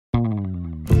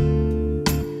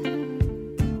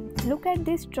look at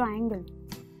this triangle.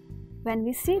 When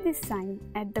we see this sign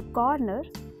at the corner,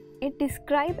 it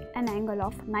describes an angle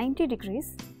of 90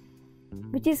 degrees,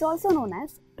 which is also known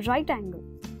as right angle,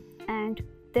 and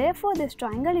therefore this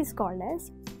triangle is called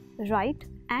as right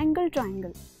angle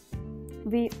triangle.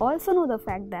 We also know the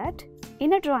fact that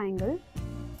in a triangle,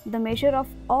 the measure of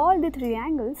all the three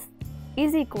angles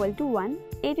is equal to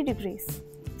 180 degrees.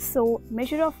 So,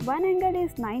 measure of one angle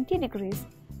is 90 degrees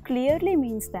clearly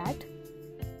means that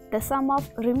the sum of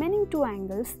remaining two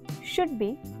angles should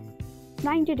be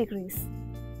 90 degrees.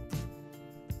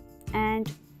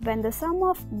 And when the sum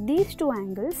of these two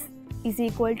angles is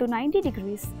equal to 90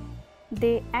 degrees,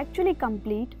 they actually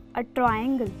complete a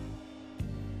triangle.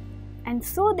 And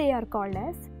so they are called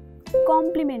as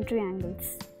complementary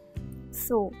angles.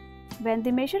 So, when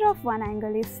the measure of one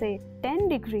angle is say 10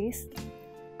 degrees,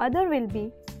 other will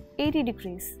be 80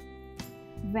 degrees.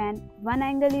 When one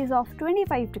angle is of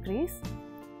 25 degrees,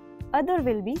 other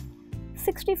will be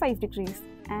 65 degrees,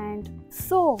 and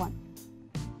so on.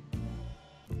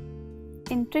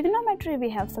 In trigonometry, we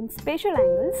have some special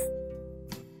angles: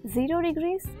 0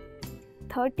 degrees,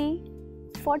 30,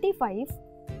 45,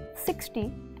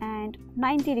 60 and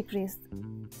 90 degrees.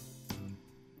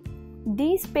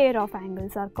 These pair of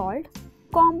angles are called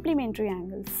complementary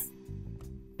angles.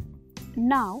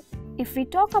 Now, if we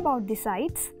talk about the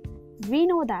sides, we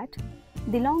know that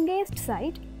the longest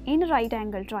side in a right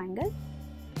angle triangle,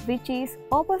 which is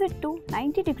opposite to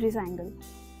 90 degrees angle,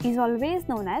 is always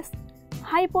known as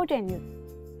hypotenuse,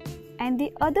 and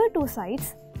the other two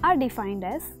sides are defined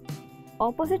as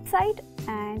opposite side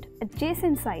and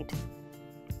adjacent side.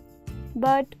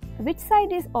 But which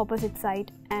side is opposite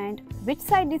side and which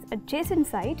side is adjacent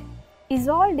side is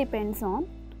all depends on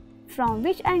from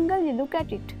which angle you look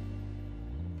at it.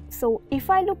 So if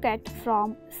I look at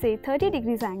from say 30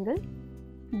 degrees angle,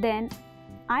 then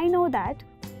I know that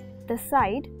the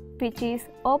side which is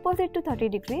opposite to 30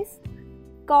 degrees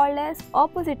called as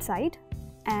opposite side,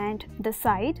 and the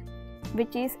side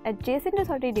which is adjacent to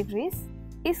 30 degrees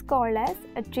is called as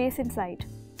adjacent side.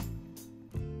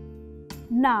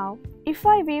 Now if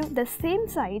I view the same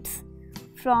sides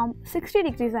from 60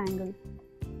 degrees angle,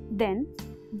 then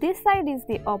this side is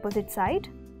the opposite side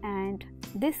and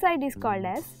this side is called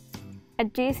as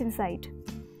adjacent side.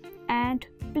 And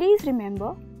please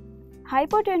remember,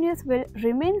 hypotenuse will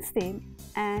remain same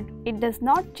and it does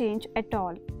not change at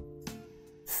all.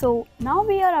 So now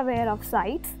we are aware of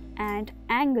sides and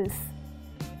angles,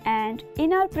 and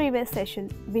in our previous session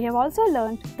we have also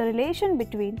learned the relation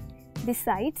between the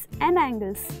sides and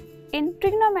angles in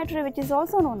trigonometry, which is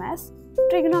also known as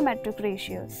trigonometric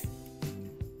ratios.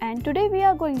 And today we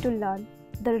are going to learn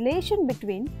the relation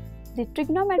between the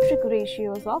trigonometric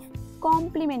ratios of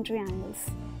complementary angles.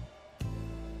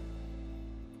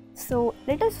 So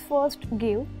let us first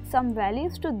give some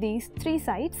values to these three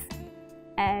sides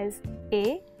as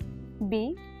A,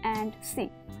 B and C.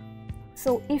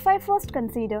 So if I first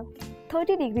consider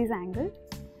 30 degrees angle,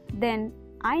 then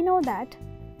I know that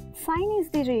sine is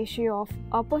the ratio of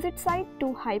opposite side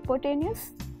to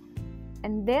hypotenuse,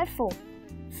 and therefore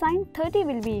sine 30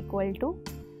 will be equal to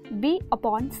B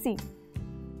upon C,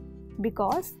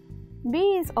 because B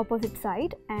is opposite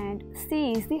side and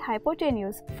C is the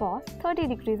hypotenuse for 30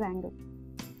 degrees angle.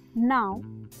 Now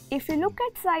if you look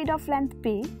at side of length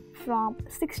B from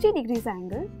 60 degrees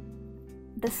angle,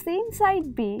 the same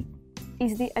side B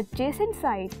is the adjacent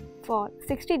side for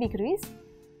 60 degrees,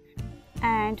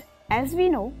 and as we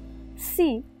know,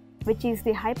 C, which is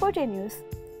the hypotenuse,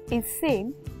 is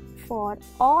same for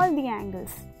all the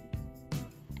angles.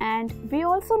 And we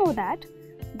also know that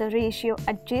the ratio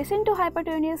adjacent to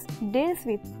hypotenuse deals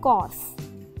with cos.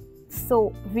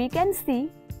 So we can see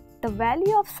the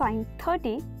value of sine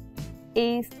 30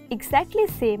 is exactly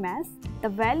same as the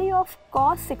value of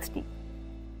cos 60.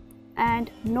 And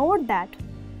note that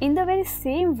in the very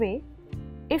same way,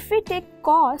 if we take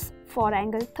cos for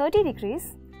angle 30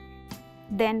 degrees,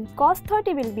 then cos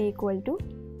 30 will be equal to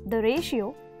the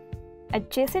ratio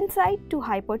adjacent side to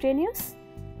hypotenuse,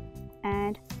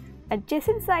 and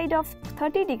adjacent side of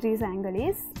 30 degrees angle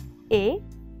is A,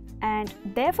 and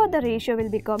therefore the ratio will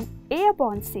become A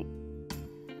upon C.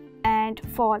 And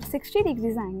for 60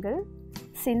 degrees angle,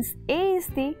 since A is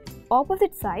the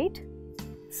opposite side,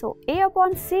 so A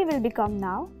upon C will become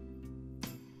now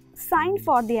sine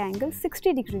for the angle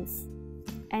 60 degrees,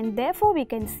 and therefore we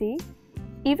can see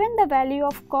even the value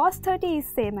of cos 30 is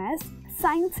same as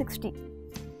sine 60.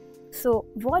 So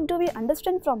what do we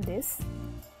understand from this?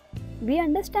 We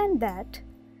understand that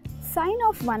sine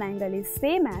of one angle is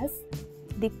same as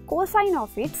the cosine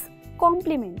of its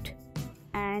complement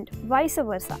and vice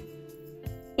versa.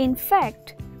 In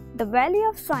fact, the value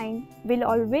of sine will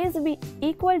always be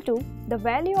equal to the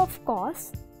value of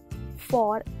cos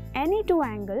for any two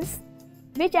angles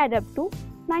which add up to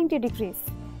 90 degrees.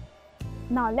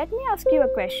 Now let me ask you a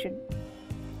question.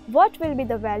 What will be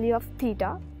the value of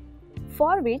theta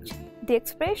for which the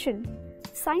expression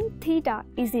sin theta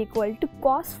is equal to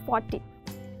cos 40?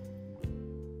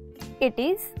 It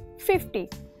is 50,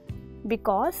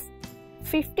 because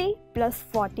 50 plus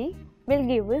 40 will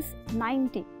give us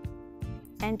 90,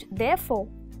 and therefore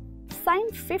sin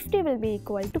 50 will be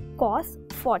equal to cos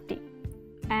 40.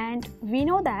 And we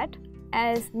know that,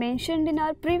 as mentioned in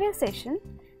our previous session,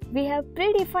 we have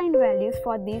predefined values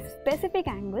for these specific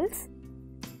angles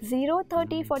 0,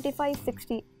 30, 45,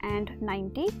 60 and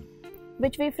 90,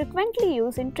 which we frequently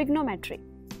use in trigonometry.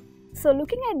 So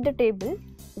looking at the table,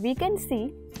 we can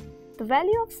see the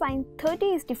value of sin 30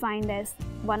 is defined as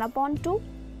 1 upon 2,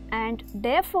 and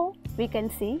therefore we can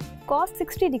see cos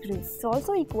 60 degrees is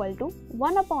also equal to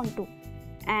 1 upon 2.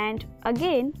 And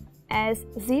again, as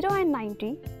 0 and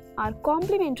 90 are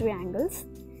complementary angles,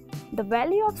 the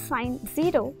value of sin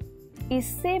 0 is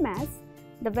same as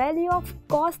the value of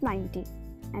cos 90,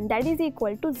 and that is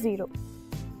equal to 0.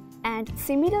 And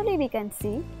similarly we can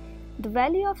see the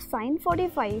value of sin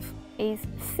 45 is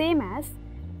same as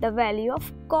the value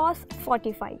of cos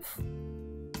 45,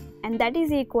 and that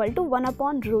is equal to 1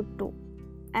 upon root 2,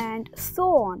 and so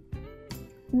on.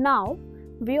 Now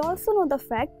we also know the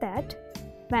fact that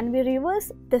when we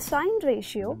reverse the sine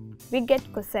ratio we get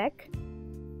cosec,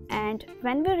 and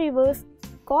when we reverse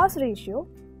cos ratio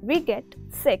we get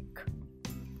sec.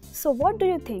 So what do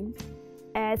you think?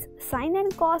 As sine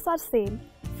and cos are same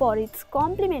for its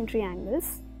complementary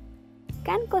angles,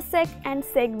 can cosec and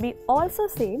sec be also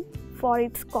same for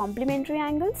its complementary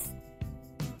angles?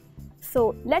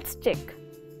 So let's check.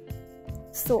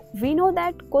 So we know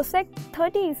that cosec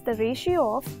 30 is the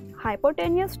ratio of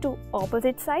hypotenuse to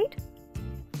opposite side,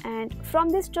 and from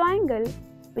this triangle,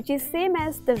 which is same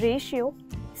as the ratio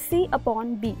C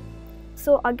upon B.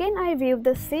 So again I view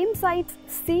the same sides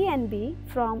C and B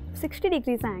from 60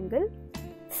 degrees angle.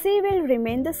 C will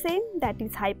remain the same, that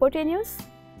is hypotenuse,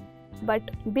 but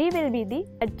B will be the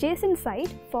adjacent side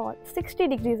for 60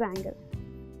 degrees angle,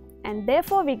 and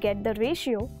therefore we get the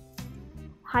ratio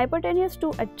hypotenuse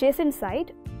to adjacent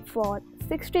side for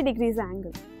 60 degrees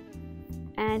angle,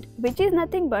 and which is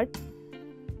nothing but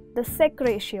the sec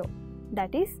ratio,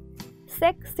 that is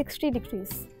sec 60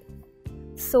 degrees.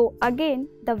 So again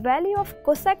the value of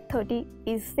cosec 30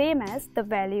 is same as the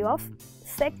value of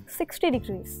sec 60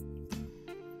 degrees.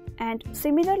 And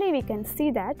similarly we can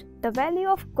see that the value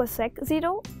of cosec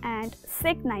 0 and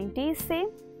sec 90 is same,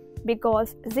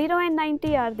 because 0 and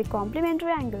 90 are the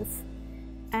complementary angles,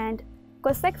 and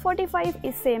cosec 45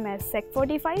 is same as sec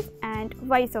 45 and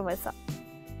vice versa.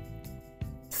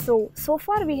 So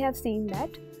far we have seen that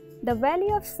the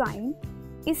value of sine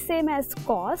is same as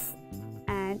cos,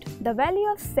 and the value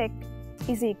of sec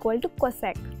is equal to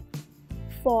cosec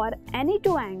for any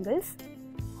two angles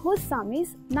whose sum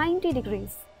is 90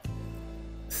 degrees.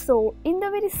 So in the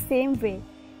very same way,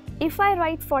 if I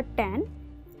write for tan,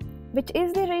 which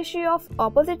is the ratio of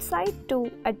opposite side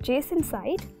to adjacent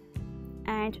side,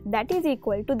 and that is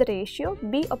equal to the ratio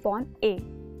B upon A.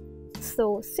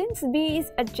 So since B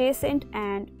is adjacent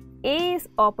and A is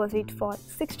opposite for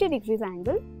 60 degrees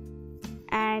angle,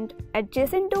 and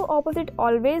adjacent to opposite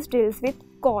always deals with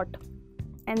cot,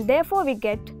 and therefore we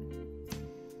get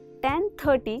tan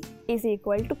 30 is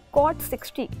equal to cot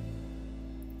 60.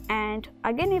 And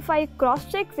again if I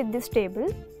cross check with this table,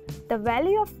 the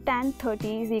value of tan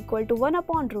 30 is equal to 1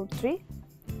 upon root 3,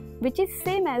 which is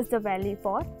same as the value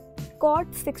for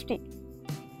cot 60.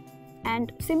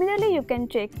 And similarly you can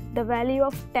check the value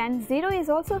of tan 0 is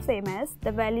also same as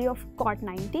the value of cot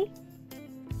 90,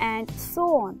 and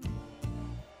so on.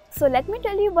 So let me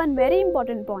tell you one very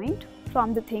important point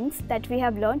from the things that we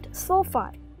have learnt so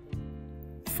far.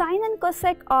 Sine and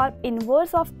cosec are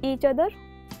inverse of each other,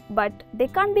 but they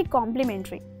can't be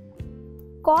complementary.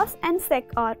 Cos and sec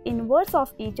are inverse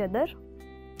of each other,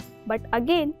 but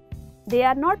again they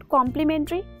are not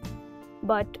complementary.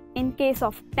 But in case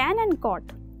of tan and cot,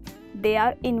 they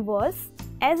are inverse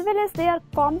as well as they are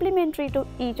complementary to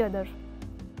each other.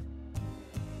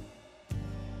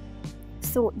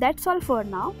 So that's all for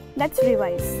now. Let's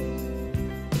revise.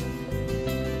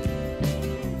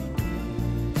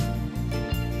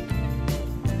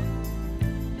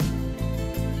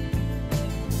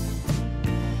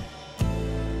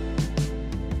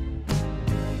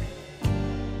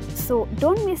 So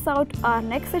don't miss out our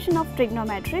next session of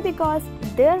trigonometry, because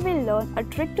there we'll learn a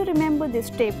trick to remember this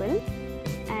table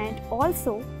and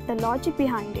also the logic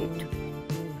behind it.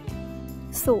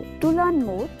 So to learn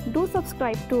more, do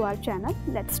subscribe to our channel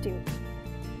Letstute.